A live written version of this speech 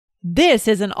This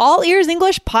is an All Ears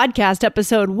English podcast,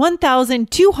 episode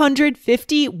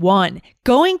 1251.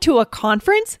 Going to a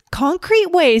conference?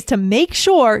 Concrete ways to make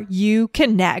sure you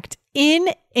connect in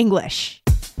English.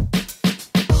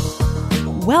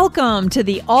 Welcome to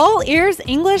the All Ears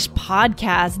English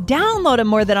podcast, downloaded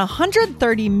more than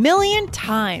 130 million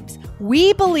times.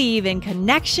 We believe in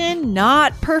connection,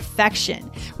 not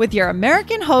perfection. With your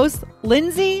American hosts,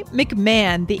 Lindsay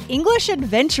McMahon, the English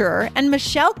adventurer, and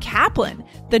Michelle Kaplan,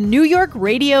 the New York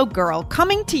radio girl,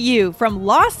 coming to you from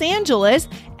Los Angeles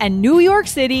and New York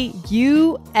City,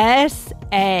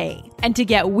 USA. And to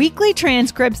get weekly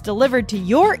transcripts delivered to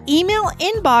your email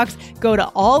inbox, go to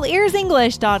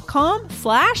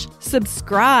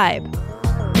allearsenglish.com/subscribe.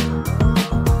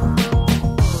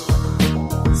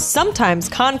 Sometimes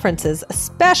conferences,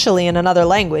 especially in another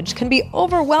language, can be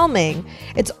overwhelming.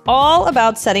 It's all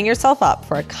about setting yourself up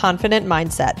for a confident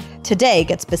mindset. Today,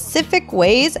 get specific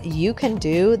ways you can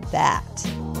do that.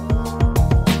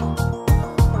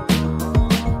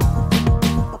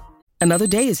 Another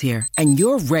day is here, and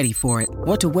you're ready for it.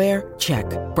 What to wear? Check.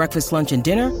 Breakfast, lunch, and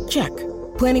dinner? Check.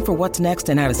 Planning for what's next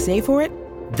and how to save for it?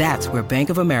 That's where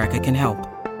Bank of America can help.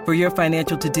 For your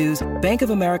financial to-dos, Bank of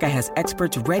America has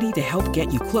experts ready to help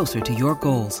get you closer to your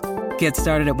goals. Get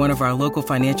started at one of our local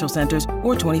financial centers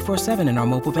or 24/7 in our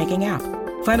mobile banking app.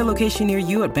 Find a location near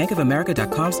you at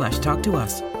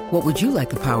bankofamerica.com/talktous. What would you like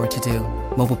the power to do?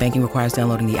 Mobile banking requires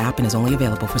downloading the app and is only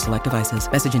available for select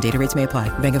devices. Message and data rates may apply.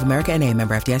 Bank of America N.A.,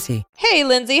 member FDIC. Hey,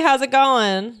 Lindsay, how's it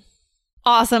going?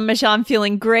 Awesome, Michelle. I'm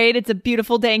feeling great. It's a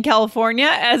beautiful day in California,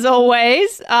 as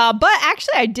always. But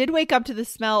actually, I did wake up to the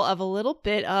smell of a little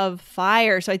bit of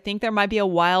fire. So I think there might be a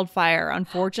wildfire,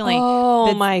 unfortunately,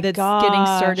 that's getting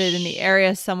started in the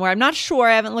area somewhere. I'm not sure.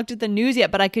 I haven't looked at the news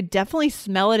yet, but I could definitely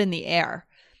smell it in the air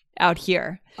out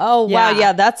here. Oh, wow.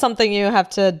 Yeah, that's something you have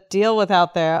to deal with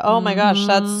out there. Oh, my gosh.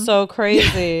 That's so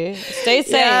crazy. Stay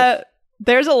safe. Yeah,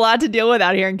 there's a lot to deal with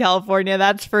out here in California.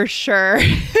 That's for sure.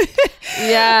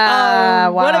 Yeah.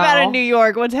 Wow. What about in New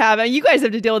York? What's happening? You guys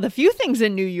have to deal with a few things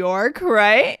in New York,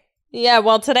 right? Yeah.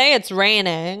 Well, today it's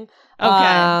raining.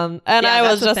 Okay. And I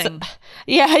was just,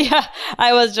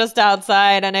 I was just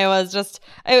outside and it was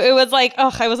like,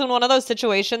 I was in one of those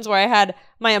situations where I had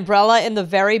my umbrella in the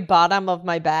very bottom of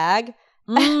my bag.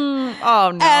 Oh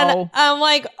no. And I'm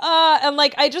like,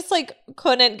 I just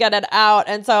couldn't get it out.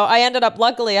 And so I ended up,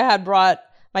 luckily I had brought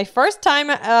my first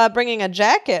time bringing a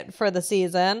jacket for the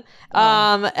season.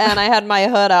 And I had my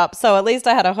hood up. So at least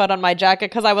I had a hood on my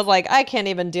jacket because I was like, I can't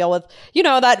even deal with,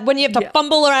 that when you have to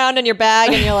fumble around in your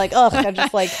bag and you're like, ugh, I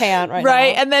just can't right now.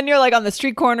 Right. And then you're on the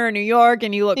street corner in New York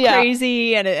and you look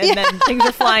crazy and then things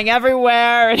are flying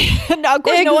everywhere. And of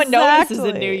course, no one notices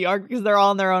in New York because they're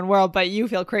all in their own world, but you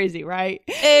feel crazy, right?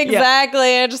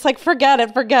 Exactly. And just forget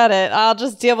it. I'll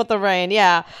just deal with the rain.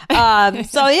 Yeah.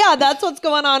 So yeah, that's what's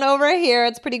going on over here.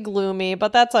 It's pretty gloomy,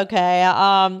 but that's okay.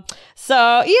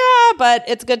 But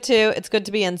it's good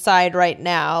to be inside right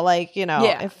now. But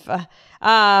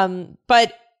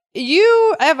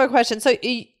I have a question. So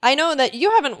I know that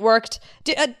you haven't worked.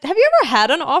 Have you ever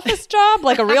had an office job,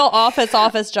 like a real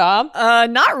office job?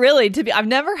 Not really. I've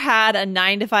never had a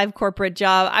 9-to-5 corporate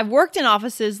job. I've worked in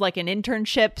offices, like in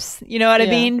internships. You know what I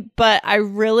mean? But my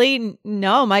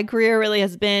career really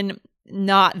has been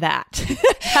not that.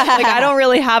 I don't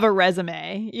really have a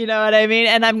resume, you know what I mean?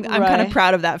 And I'm kind of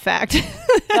proud of that fact.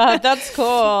 That's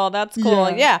cool.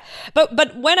 Yeah.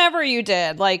 But whenever you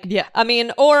did, I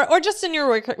mean, or just in your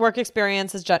work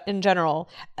experiences in general,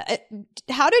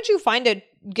 how did you find it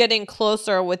getting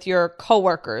closer with your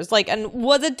coworkers? And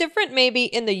was it different maybe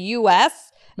in the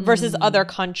US versus other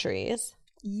countries?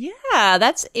 Yeah,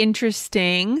 that's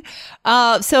interesting.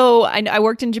 So I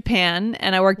worked in Japan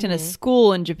and I worked in a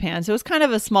school in Japan. So it was kind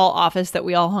of a small office that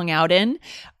we all hung out in.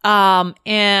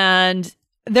 And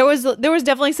there was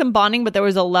definitely some bonding, but there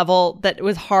was a level that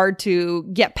was hard to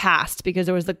get past because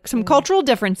there was some cultural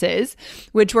differences,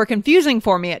 which were confusing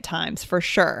for me at times, for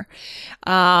sure.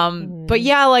 But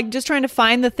yeah, just trying to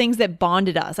find the things that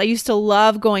bonded us. I used to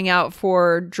love going out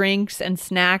for drinks and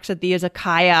snacks at the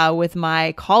izakaya with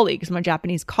my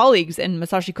Japanese colleagues in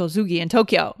Masashi Kozugi in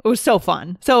Tokyo. It was so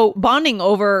fun. So bonding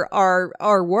over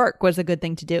our work was a good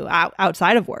thing to do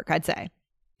outside of work, I'd say.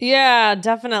 Yeah,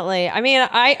 definitely. I mean,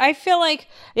 I feel like,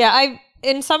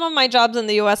 in some of my jobs in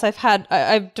the US,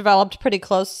 I've developed pretty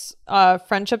close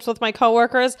friendships with my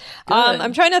coworkers.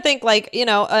 I'm trying to think, like,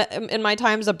 in my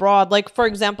times abroad, like, for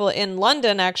example, in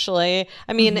London, actually,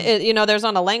 I mean, there's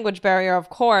not a language barrier, of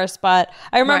course, but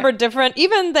I remember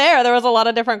even there was a lot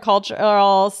of different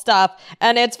cultural stuff.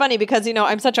 And it's funny because,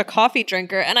 I'm such a coffee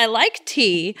drinker and I like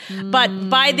tea, but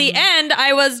by the end,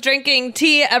 I was drinking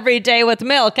tea every day with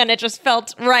milk and it just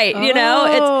felt right,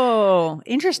 Oh,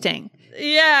 interesting.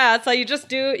 Yeah, so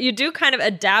you do kind of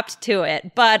adapt to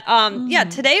it. But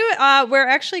today we're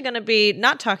actually going to be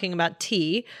not talking about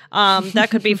tea. That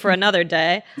could be for another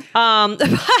day. But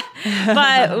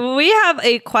we have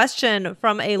a question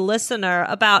from a listener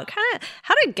about kind of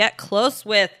how to get close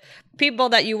with people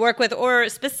that you work with, or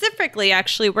specifically,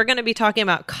 actually, we're going to be talking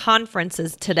about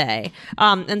conferences today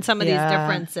and some of these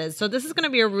differences. So this is going to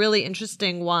be a really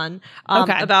interesting one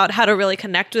about how to really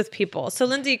connect with people. So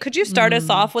Lindsay, could you start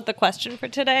us off with the question for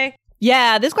today?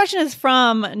 Yeah, this question is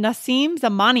from Nasim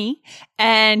Zamani,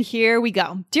 and here we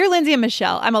go. Dear Lindsay and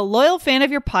Michelle, I'm a loyal fan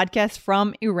of your podcast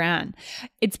from Iran.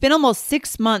 It's been almost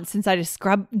 6 months since I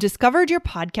discovered your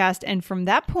podcast, and from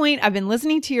that point, I've been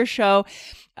listening to your show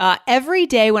every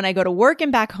day when I go to work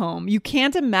and back home. You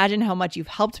can't imagine how much you've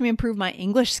helped me improve my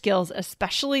English skills,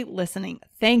 especially listening.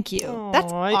 Thank you. Aww.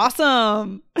 That's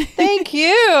awesome. Thank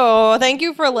you. Thank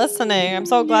you for listening. I'm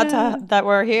so glad that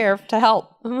we're here to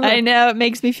help. I know. It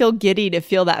makes me feel giddy to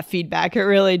feel that feedback. It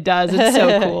really does. It's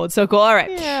so cool. It's so cool. All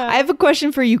right. Yeah. I have a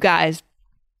question for you guys.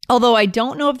 Although I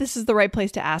don't know if this is the right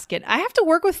place to ask it. I have to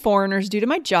work with foreigners due to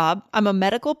my job. I'm a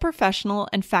medical professional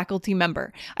and faculty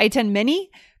member. I attend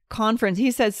many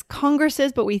he says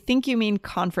congresses, but we think you mean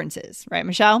conferences, right,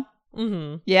 Michelle?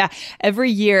 Mm-hmm. Yeah,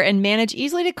 every year, and manage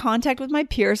easily to contact with my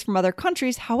peers from other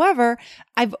countries. However,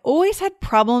 I've always had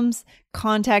problems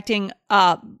contacting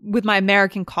with my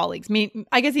American colleagues.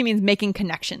 I guess he means making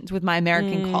connections with my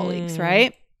American colleagues,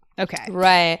 right? Okay.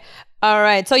 Right. All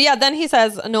right. So yeah, then he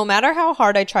says, no matter how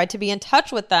hard I try to be in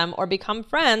touch with them or become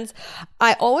friends,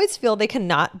 I always feel they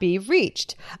cannot be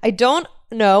reached. I don't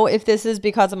know if this is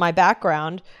because of my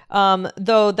background,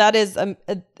 though that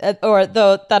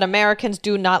Americans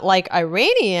do not like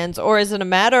Iranians, or is it a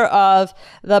matter of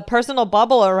the personal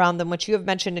bubble around them, which you have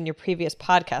mentioned in your previous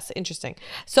podcast? Interesting.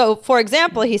 So, for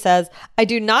example, he says, I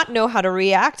do not know how to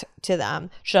react to them.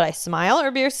 Should I smile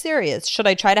or be serious? Should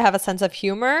I try to have a sense of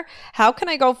humor? How can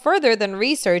I go further than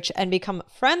research and become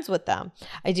friends with them?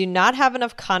 I do not have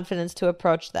enough confidence to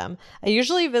approach them. I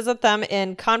usually visit them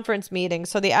in conference meetings,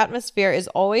 so the atmosphere is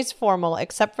always formal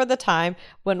except for the time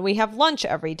when we have lunch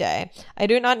every day. I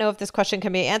do not know if this question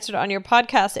can be answered on your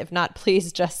podcast. If not,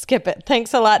 please just skip it.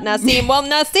 Thanks a lot, Nasim. Well,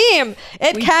 Nasim,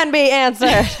 it can be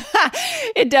answered.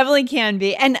 It definitely can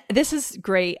be. And this is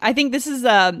great. I think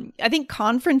I think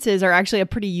conferences are actually a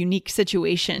pretty unique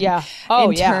situation. Yeah.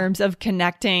 In terms of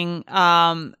connecting.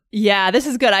 Yeah, this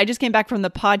is good. I just came back from the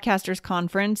podcasters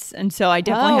conference, and so I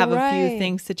definitely have a few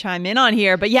things to chime in on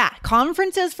here. But yeah,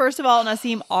 conferences, first of all,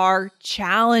 Nasim, are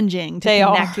challenging to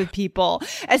connect with people,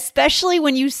 especially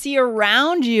when you see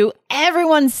around you,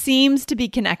 everyone seems to be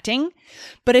connecting.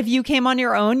 But if you came on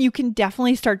your own, you can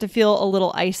definitely start to feel a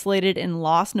little isolated and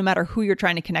lost no matter who you're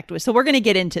trying to connect with. So we're going to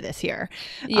get into this here.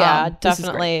 Yeah,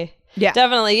 definitely. Yeah,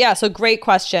 definitely. Yeah. So great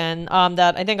question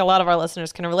that I think a lot of our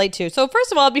listeners can relate to. So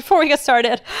first of all, before we get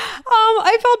started,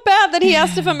 I felt bad that he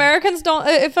asked if Americans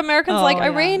like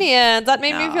Iranians. That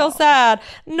made me feel sad.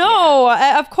 No,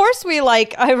 of course we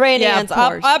like Iranians.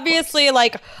 Yeah, obviously,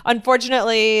 like,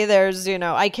 unfortunately, there's,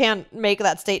 I can't make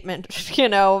that statement,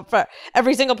 for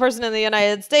every single person in the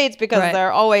United States, because there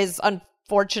are always,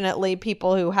 unfortunately,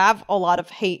 people who have a lot of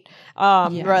hate,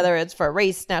 whether it's for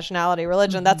race, nationality,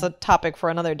 religion. That's a topic for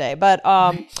another day. But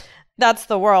that's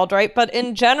the world, right? But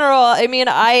in general, I mean,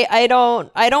 I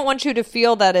don't want you to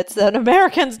feel that it's that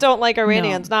Americans don't like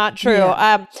Iranians. No. Not true.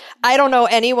 Yeah. I don't know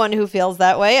anyone who feels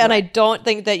that way, and I don't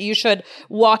think that you should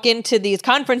walk into these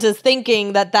conferences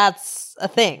thinking that that's a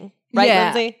thing. Right,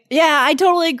 Lindsay? Yeah, I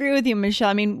totally agree with you, Michelle.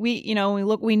 I mean, we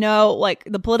know like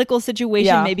the political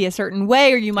situation may be a certain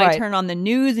way, or you might turn on the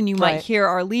news and you might hear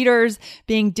our leaders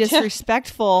being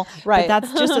disrespectful. But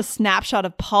that's just a snapshot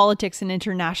of politics and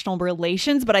international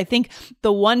relations. But I think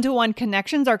the one-to-one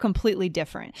connections are completely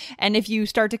different. And if you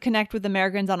start to connect with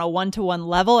Americans on a one-to-one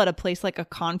level at a place like a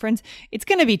conference, it's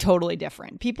going to be totally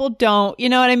different. People don't, you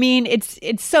know what I mean?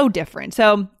 It's so different.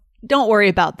 So don't worry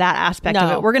about that aspect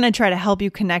of it. We're going to try to help you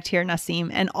connect here,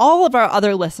 Nasim, and all of our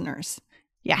other listeners.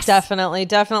 Yes.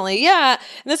 Definitely. Yeah.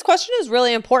 And this question is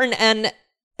really important. And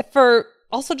for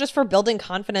also just for building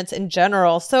confidence in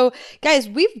general. So guys,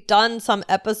 we've done some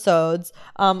episodes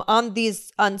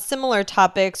on similar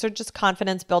topics or just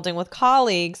confidence building with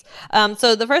colleagues.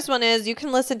 So the first one is you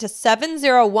can listen to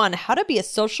 701, How to Be a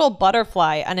Social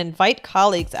Butterfly and Invite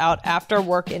Colleagues Out After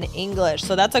Work in English.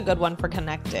 So that's a good one for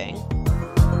connecting.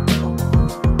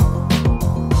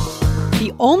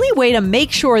 The only way to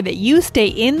make sure that you stay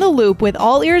in the loop with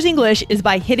All Ears English is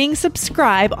by hitting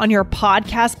subscribe on your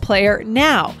podcast player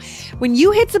now. When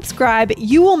you hit subscribe,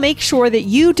 you will make sure that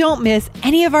you don't miss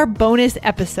any of our bonus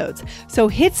episodes. So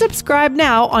hit subscribe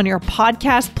now on your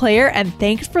podcast player, and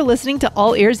thanks for listening to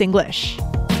All Ears English.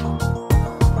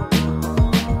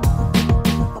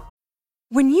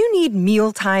 When you need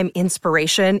mealtime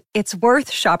inspiration, it's worth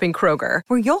shopping Kroger,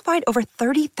 where you'll find over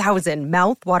 30,000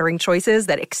 mouth-watering choices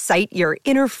that excite your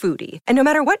inner foodie. And no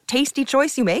matter what tasty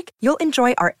choice you make, you'll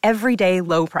enjoy our everyday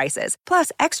low prices,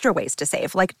 plus extra ways to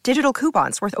save, like digital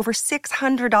coupons worth over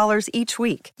 $600 each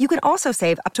week. You can also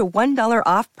save up to $1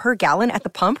 off per gallon at the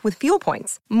pump with fuel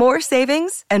points. More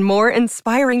savings and more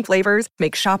inspiring flavors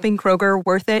make shopping Kroger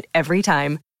worth it every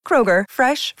time. Kroger,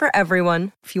 fresh for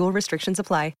everyone. Fuel restrictions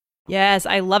apply. Yes,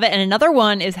 I love it. And another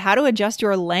one is how to adjust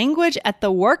your language at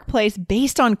the workplace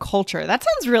based on culture. That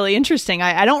sounds really interesting.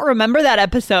 I don't remember that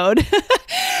episode.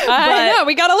 I know,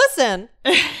 we got to listen.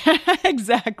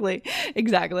 Exactly.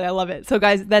 I love it. So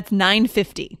guys, that's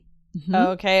 950. Mm-hmm.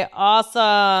 Okay,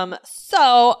 awesome.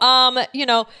 So,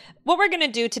 what we're going to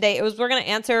do today is we're going to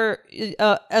answer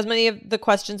as many of the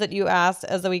questions that you asked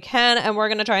as we can, and we're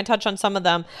going to try and touch on some of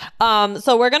them.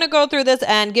 So we're going to go through this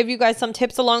and give you guys some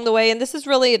tips along the way. And this is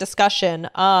really a discussion,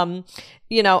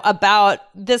 about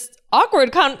this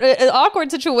awkward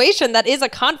situation that is a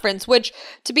conference, which,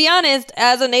 to be honest,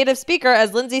 as a native speaker,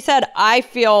 as Lindsay said, I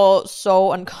feel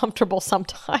so uncomfortable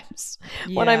sometimes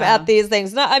when I'm at these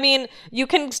things. No, I mean, you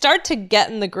can start to get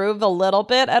in the groove a little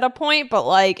bit at a point, but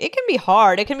like it can be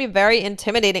hard. It can be very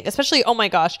intimidating, especially, oh my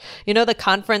gosh, the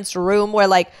conference room where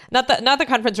like, not the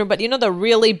conference room, but the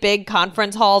really big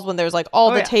conference halls when there's like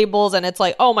all the tables and it's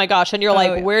like, oh my gosh. And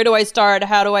you're where do I start?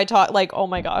 How do I talk? Like, oh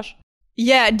my gosh.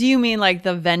 Yeah. Do you mean like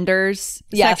the vendors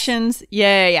sections?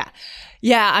 Yeah.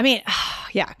 I mean,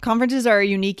 conferences are a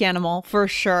unique animal for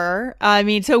sure. I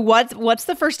mean, so what's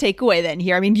the first takeaway then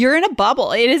here? I mean, you're in a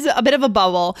bubble. It is a bit of a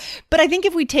bubble, but I think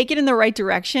if we take it in the right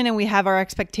direction and we have our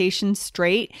expectations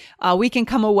straight, we can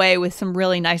come away with some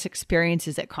really nice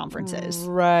experiences at conferences.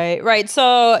 Right.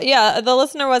 So the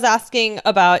listener was asking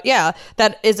about,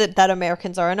 that is it that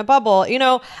Americans are in a bubble?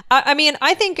 I mean,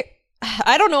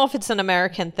 I don't know if it's an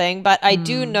American thing, but I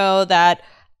do know that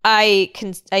I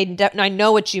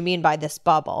know what you mean by this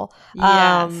bubble.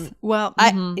 Yes.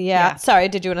 Sorry,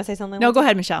 did you want to say something? No, go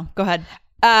ahead, Michelle. Go ahead.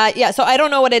 So I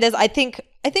don't know what it is. I think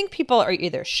people are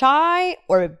either shy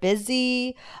or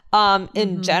busy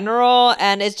in general,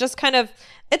 and it's just kind of,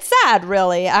 it's sad,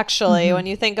 really, actually, when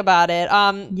you think about it.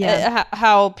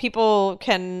 How people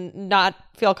can not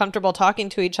feel comfortable talking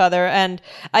to each other. And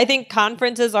I think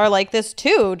conferences are like this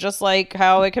too, just like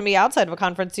how it can be outside of a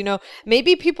conference.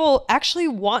 Maybe people actually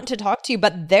want to talk to you,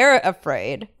 but they're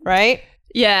afraid, right?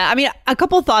 Yeah, I mean, a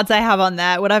couple thoughts I have on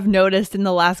that. What I've noticed in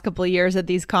the last couple of years at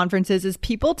these conferences is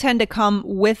people tend to come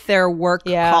with their work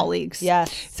colleagues.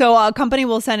 Yes. So a company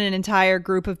will send an entire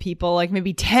group of people, like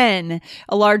maybe 10,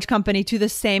 a large company, to the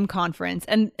same conference.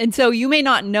 And so you may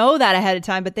not know that ahead of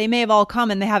time, but they may have all come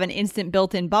and they have an instant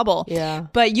built-in bubble. Yeah.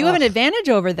 But you have an advantage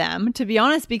over them, to be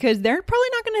honest, because they're probably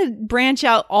not going to branch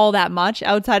out all that much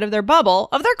outside of their bubble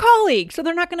of their colleagues. So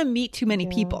they're not going to meet too many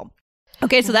people.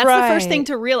 Okay, so that's the first thing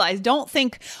to realize. Don't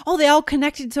think, they all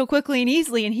connected so quickly and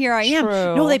easily, and here I am.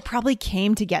 No, they probably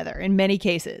came together in many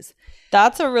cases.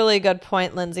 That's a really good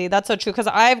point, Lindsay. That's so true, because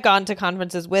I've gone to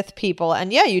conferences with people,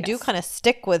 and you do kind of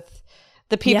stick with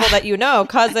the people that you know,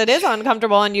 because it is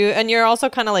uncomfortable, and you're also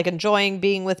kind of like enjoying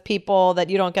being with people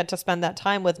that you don't get to spend that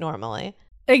time with normally.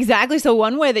 Exactly. So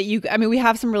one way that we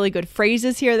have some really good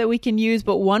phrases here that we can use,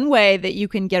 but one way that you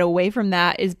can get away from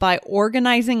that is by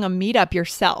organizing a meetup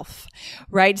yourself,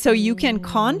 right? So you can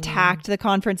contact the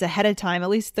conference ahead of time. At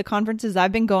least the conferences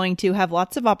I've been going to have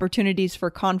lots of opportunities for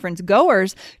conference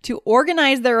goers to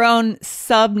organize their own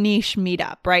sub-niche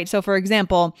meetup, right? So for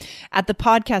example, at the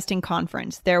podcasting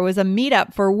conference, there was a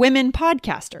meetup for women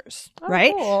podcasters,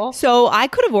 right? Cool. So I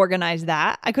could have organized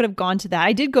that. I could have gone to that.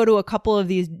 I did go to a couple of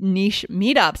these niche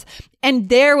meetups. And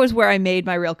there was where I made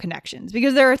my real connections,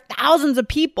 because there are thousands of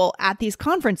people at these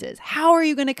conferences. How are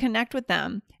you going to connect with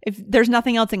them if there's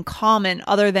nothing else in common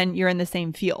other than you're in the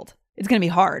same field? It's going to be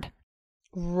hard.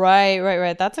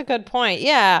 Right. That's a good point.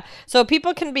 Yeah. So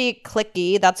people can be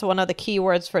cliquey. That's one of the key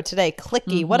words for today.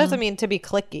 Cliquey. What does it mean to be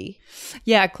cliquey?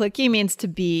 Yeah, cliquey means to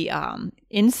be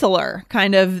insular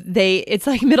kind of. It's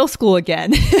like middle school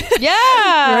again. Yeah.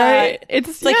 Right.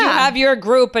 It's like you have your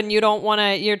group and you don't want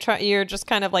to, you're just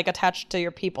kind of like attached to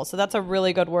your people. So that's a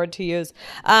really good word to use.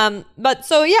 But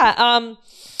so yeah,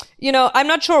 I'm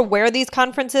not sure where these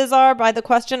conferences are by the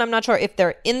question. I'm not sure if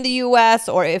they're in the US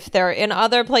or if they're in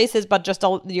other places, but just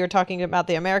you're talking about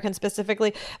the American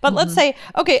specifically. But let's say,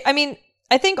 okay, I mean,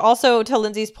 I think also to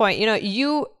Lindsay's point,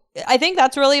 I think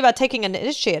that's really about taking an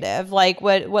initiative, like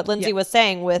what Lindsay was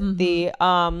saying with the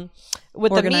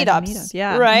meetups,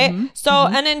 right? So,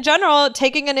 and in general,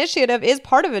 taking initiative is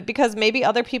part of it because maybe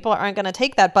other people aren't going to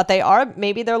take that, but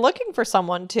maybe they're looking for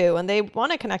someone too, and they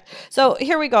want to connect. So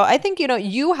here we go. I think,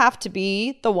 you have to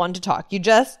be the one to talk. You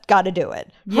just got to do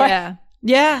it. Right? Yeah.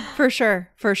 Yeah, for sure.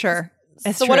 For sure.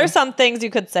 So what are some things you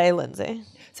could say, Lindsay?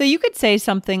 So you could say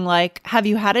something like, have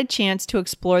you had a chance to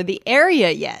explore the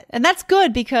area yet? And that's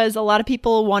good because a lot of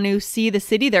people want to see the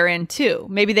city they're in too.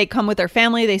 Maybe they come with their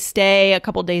family, they stay a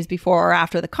couple days before or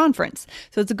after the conference.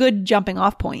 So it's a good jumping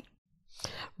off point.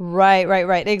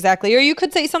 Right. Exactly. Or you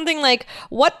could say something like,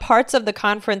 what parts of the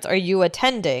conference are you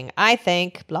attending? I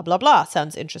think blah, blah, blah.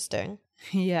 Sounds interesting.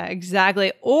 Yeah,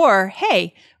 exactly. Or,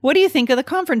 hey, what do you think of the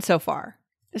conference so far?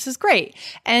 This is great.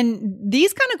 And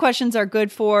these kind of questions are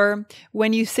good for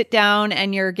when you sit down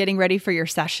and you're getting ready for your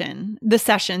session. The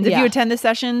sessions. If you attend the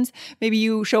sessions, maybe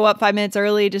you show up 5 minutes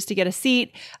early just to get a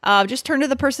seat. Just turn to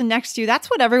the person next to you. That's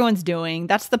what everyone's doing.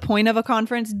 That's the point of a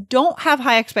conference. Don't have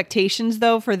high expectations,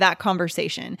 though, for that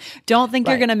conversation. Don't think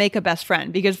you're going to make a best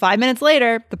friend because 5 minutes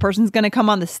later, the person's going to come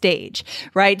on the stage,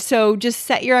 right? So just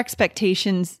set your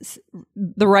expectations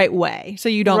the right way so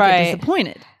you don't get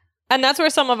disappointed. And that's where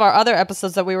some of our other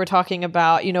episodes that we were talking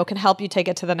about, can help you take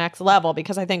it to the next level.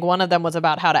 Because I think one of them was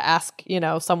about how to ask,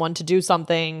 someone to do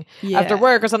something after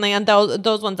work or something. And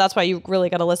those ones, that's why you really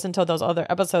got to listen to those other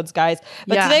episodes, guys.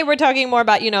 But today we're talking more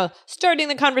about, starting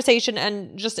the conversation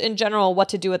and just in general, what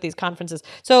to do at these conferences.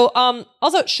 So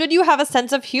also, should you have a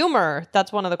sense of humor?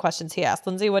 That's one of the questions he asked.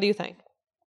 Lindsay, what do you think?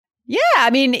 Yeah, I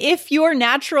mean, if your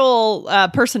natural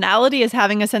personality is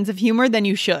having a sense of humor, then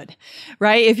you should,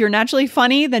 right? If you're naturally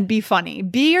funny, then be funny.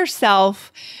 Be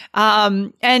yourself.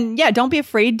 And yeah, don't be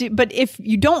afraid to, but if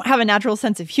you don't have a natural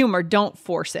sense of humor, don't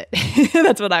force it.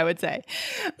 That's what I would say.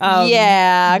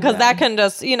 Because that can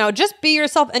just be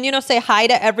yourself and, say hi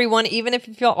to everyone, even if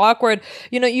you feel awkward.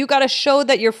 You got to show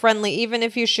that you're friendly, even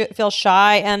if you feel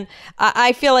shy. And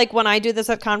I feel like when I do this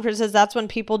at conferences, that's when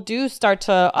people do start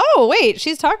to, oh, wait,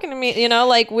 she's talking to me,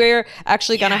 we're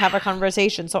actually going to have a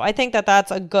conversation. So I think that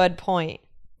that's a good point.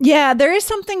 Yeah, there is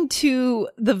something to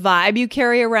the vibe you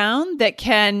carry around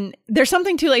there's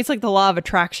something to, it's like the law of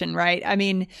attraction, right? I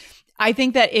mean, I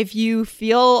think that if you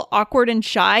feel awkward and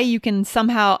shy, you can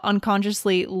somehow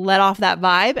unconsciously let off that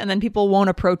vibe and then people won't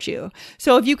approach you.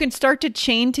 So if you can start to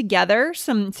chain together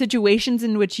some situations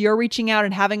in which you're reaching out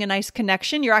and having a nice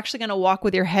connection, you're actually going to walk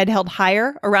with your head held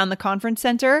higher around the conference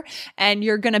center and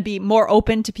you're going to be more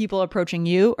open to people approaching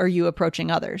you or you approaching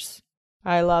others.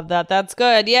 I love that. That's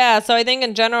good. Yeah. So I think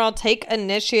in general, take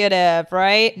initiative,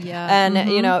 right? Yeah.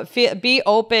 And, be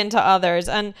open to others.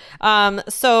 And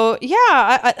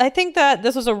I think that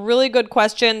this was a really good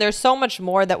question. There's so much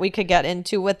more that we could get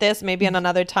into with this, maybe in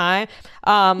another time.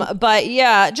 But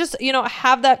yeah, just,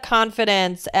 have that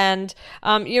confidence and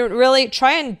you really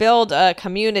try and build a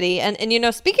community.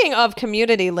 And speaking of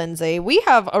community, Lindsay, we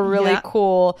have a really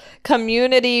cool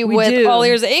community with All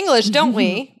Ears English, don't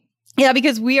we? Yeah,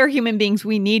 because we are human beings.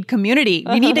 We need community.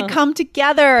 We need to come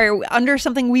together under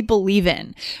something we believe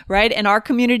in, right? And our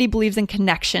community believes in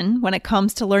connection when it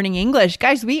comes to learning English.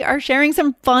 Guys, we are sharing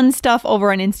some fun stuff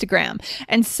over on Instagram.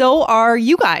 And so are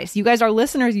you guys. You guys are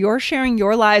listeners. You're sharing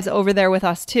your lives over there with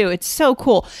us too. It's so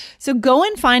cool. So go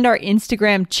and find our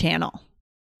Instagram channel.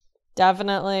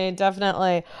 Definitely.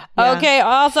 Yeah. Okay,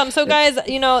 awesome. So guys,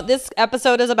 this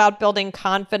episode is about building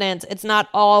confidence. It's not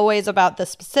always about the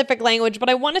specific language, but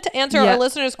I wanted to answer our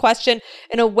listener's question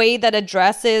in a way that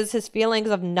addresses his feelings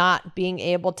of not being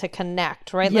able to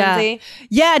connect, right, Lindsay?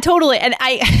 Yeah, totally. And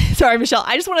sorry, Michelle,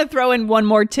 I just want to throw in one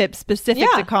more tip specific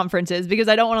to conferences because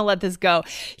I don't want to let this go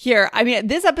here. I mean,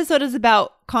 this episode is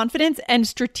about confidence and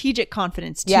strategic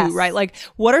confidence too, right? Like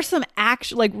what are some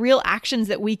real actions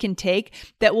that we can take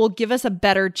that will give us a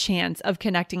better chance of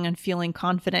connecting and feeling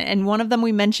confident? And one of them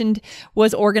we mentioned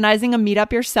was organizing a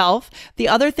meetup yourself. The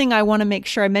other thing I want to make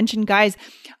sure I mention, guys,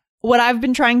 what I've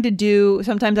been trying to do,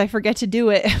 sometimes I forget to do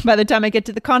it by the time I get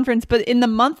to the conference, but in the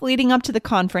month leading up to the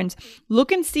conference,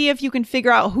 look and see if you can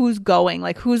figure out who's going,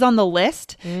 like who's on the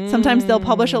list. Sometimes they'll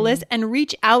publish a list and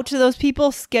reach out to those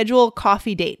people, schedule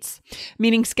coffee dates,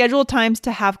 meaning schedule times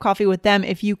to have coffee with them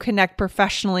if you connect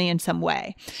professionally in some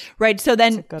way, right? So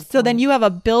then you have a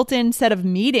built-in set of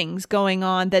meetings going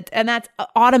on and that's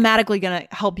automatically going to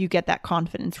help you get that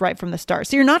confidence right from the start.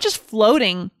 So you're not just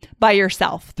floating by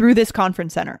yourself through this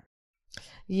conference center.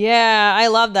 Yeah, I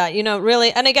love that.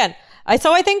 Really. And again, I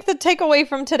think the takeaway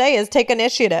from today is take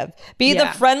initiative. Be the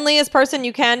friendliest person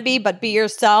you can be, but be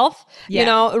yourself.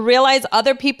 Realize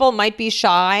other people might be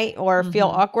shy or feel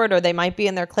awkward, or they might be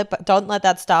in their clip, but don't let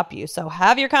that stop you. So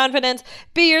have your confidence,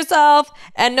 be yourself,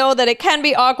 and know that it can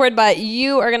be awkward, but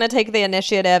you are going to take the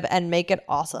initiative and make it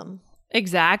awesome.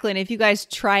 Exactly. And if you guys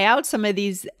try out some of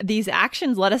these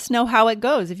actions, let us know how it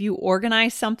goes. If you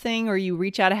organize something or you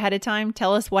reach out ahead of time,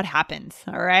 tell us what happens.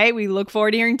 All right. We look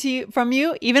forward to hearing from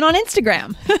you, even on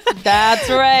Instagram. That's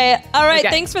right. All right. Okay.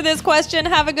 Thanks for this question.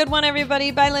 Have a good one,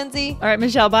 everybody. Bye, Lindsay. All right,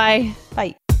 Michelle. Bye.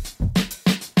 Bye.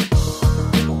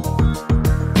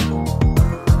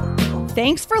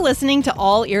 Thanks for listening to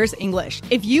All Ears English.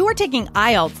 If you are taking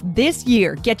IELTS this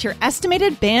year, get your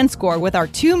estimated band score with our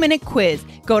 2-minute quiz.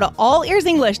 Go to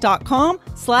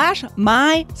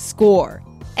allearsenglish.com/myscore.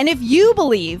 And if you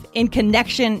believe in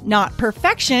connection, not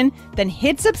perfection, then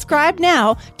hit subscribe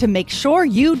now to make sure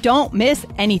you don't miss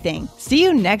anything. See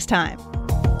you next time.